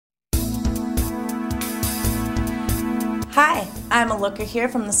Hi, I'm a looker here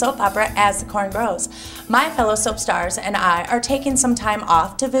from the soap opera As the Corn Grows. My fellow soap stars and I are taking some time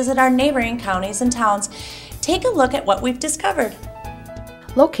off to visit our neighboring counties and towns. Take a look at what we've discovered.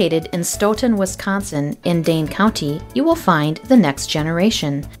 Located in Stoughton, Wisconsin, in Dane County, you will find The Next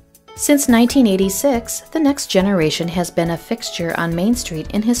Generation. Since 1986, The Next Generation has been a fixture on Main Street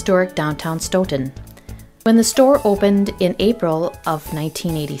in historic downtown Stoughton. When the store opened in April of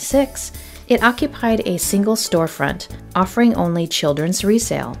 1986, it occupied a single storefront, offering only children's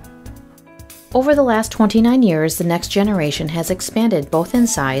resale. Over the last 29 years, The Next Generation has expanded both in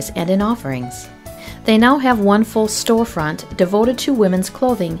size and in offerings. They now have one full storefront devoted to women's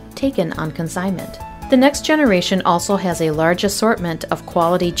clothing taken on consignment. The Next Generation also has a large assortment of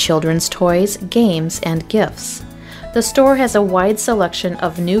quality children's toys, games, and gifts. The store has a wide selection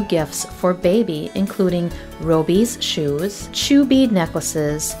of new gifts for baby, including Roby's shoes, shoe bead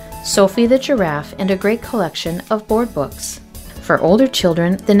necklaces, Sophie the Giraffe, and a great collection of board books. For older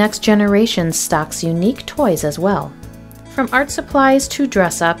children, The Next Generation stocks unique toys as well. From art supplies to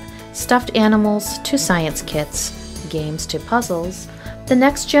dress-up, stuffed animals to science kits, games to puzzles, The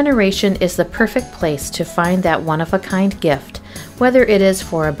Next Generation is the perfect place to find that one-of-a-kind gift, whether it is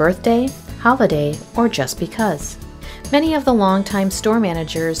for a birthday, holiday, or just because. Many of the longtime store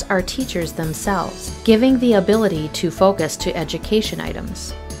managers are teachers themselves, giving the ability to focus to education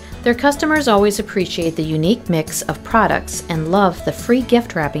items. Their customers always appreciate the unique mix of products and love the free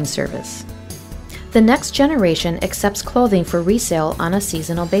gift wrapping service. The Next Generation accepts clothing for resale on a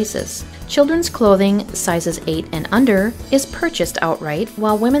seasonal basis. Children's clothing, sizes 8 and under, is purchased outright,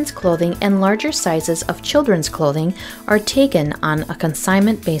 while women's clothing and larger sizes of children's clothing are taken on a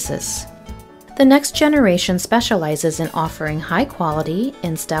consignment basis. The Next Generation specializes in offering high-quality,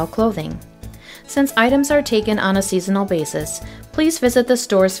 in-style clothing. Since items are taken on a seasonal basis, please visit the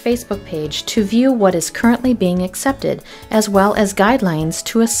store's Facebook page to view what is currently being accepted, as well as guidelines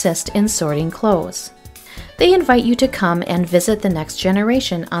to assist in sorting clothes. They invite you to come and visit The Next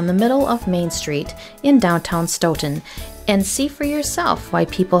Generation on the middle of Main Street in downtown Stoughton and see for yourself why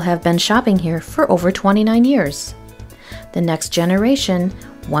people have been shopping here for over 29 years. The Next Generation,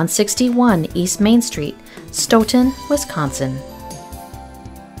 161 East Main Street, Stoughton, Wisconsin.